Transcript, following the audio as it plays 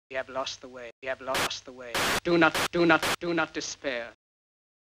You have lost the way. You have lost the way. Do not despair.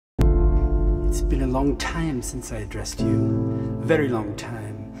 It's been a long time since I addressed you. A very long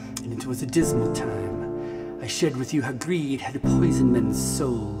time. And it was a dismal time. I shared with you how greed had poisoned men's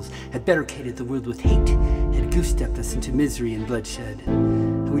souls, had barricaded the world with hate, had goose-stepped us into misery and bloodshed.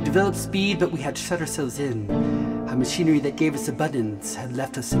 How we developed speed, but we had shut ourselves in. How machinery that gave us abundance had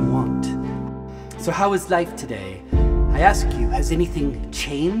left us in want. So how is life today? I ask you, has anything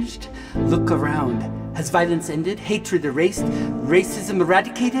changed? Look around. Has violence ended? Hatred erased? Racism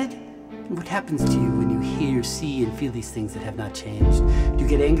eradicated? What happens to you when you hear, see, and feel these things that have not changed? Do you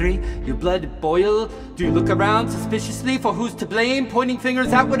get angry? Your blood boil? Do you look around suspiciously for who's to blame, pointing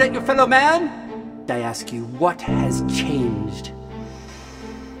fingers outward at your fellow man? I ask you, what has changed?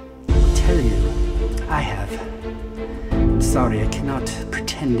 I'll tell you, I have. I'm sorry, I cannot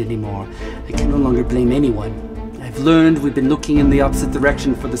pretend anymore. I can no longer blame anyone. I've learned we've been looking in the opposite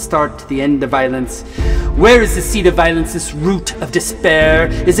direction for the start to the end of violence. Where is the seed of violence, this root of despair?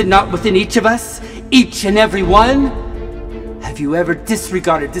 Is it not within each of us? Each and every one? Have you ever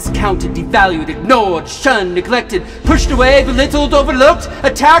disregarded, discounted, devalued, ignored, shunned, neglected, pushed away, belittled, overlooked,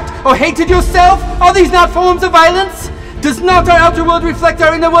 attacked, or hated yourself? Are these not forms of violence? Does not our outer world reflect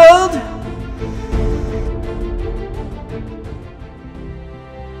our inner world?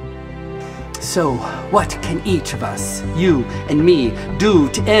 So, what can each of us, you and me, do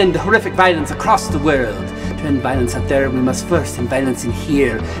to end horrific violence across the world? To end violence out there, we must first end violence in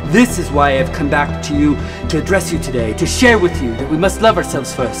here. This is why I've come back to you to address you today, to share with you that we must love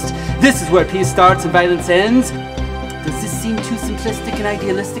ourselves first. This is where peace starts and violence ends. Does this seem too simplistic and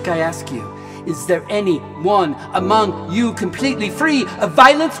idealistic, I ask you? Is there anyone among you completely free of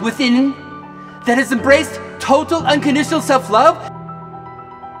violence within that has embraced total unconditional self-love?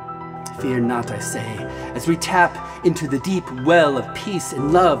 Fear not, I say, as we tap into the deep well of peace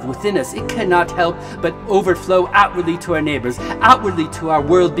and love within us, it cannot help but overflow outwardly to our neighbors. Outwardly to our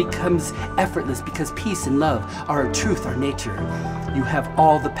world becomes effortless because peace and love are our truth, our nature. You have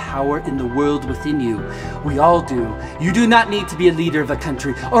all the power in the world within you. We all do. You do not need to be a leader of a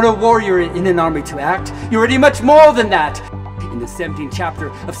country or a warrior in an army to act. You're already much more than that. In the 17th chapter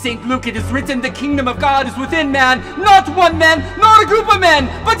of St. Luke, it is written, the kingdom of God is within man, not one man, not a group of men,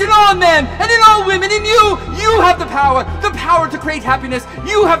 but in all men and in all women. In you, you have the power to create happiness.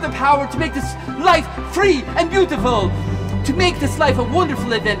 You have the power to make this life free and beautiful, to make this life a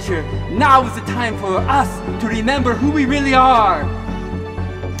wonderful adventure. Now is the time for us to remember who we really are.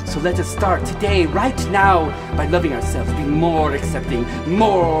 So let us start today, right now, by loving ourselves, being more accepting,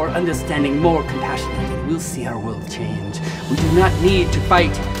 more understanding, more compassionate, and we'll see our world change. We do not need to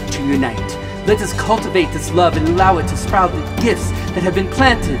fight to unite. Let us cultivate this love and allow it to sprout the gifts that have been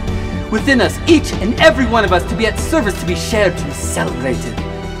planted within us, each and every one of us, to be at service, to be shared, to be celebrated.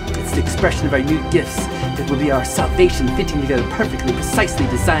 It's the expression of our new gifts that will be our salvation, fitting together perfectly, precisely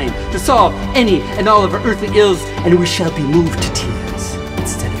designed to solve any and all of our earthly ills, and we shall be moved to tears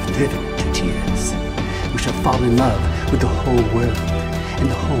instead of driven to tears. We shall fall in love with the whole world, and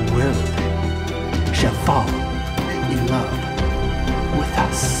the whole world shall fall in love with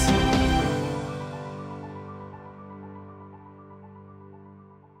us.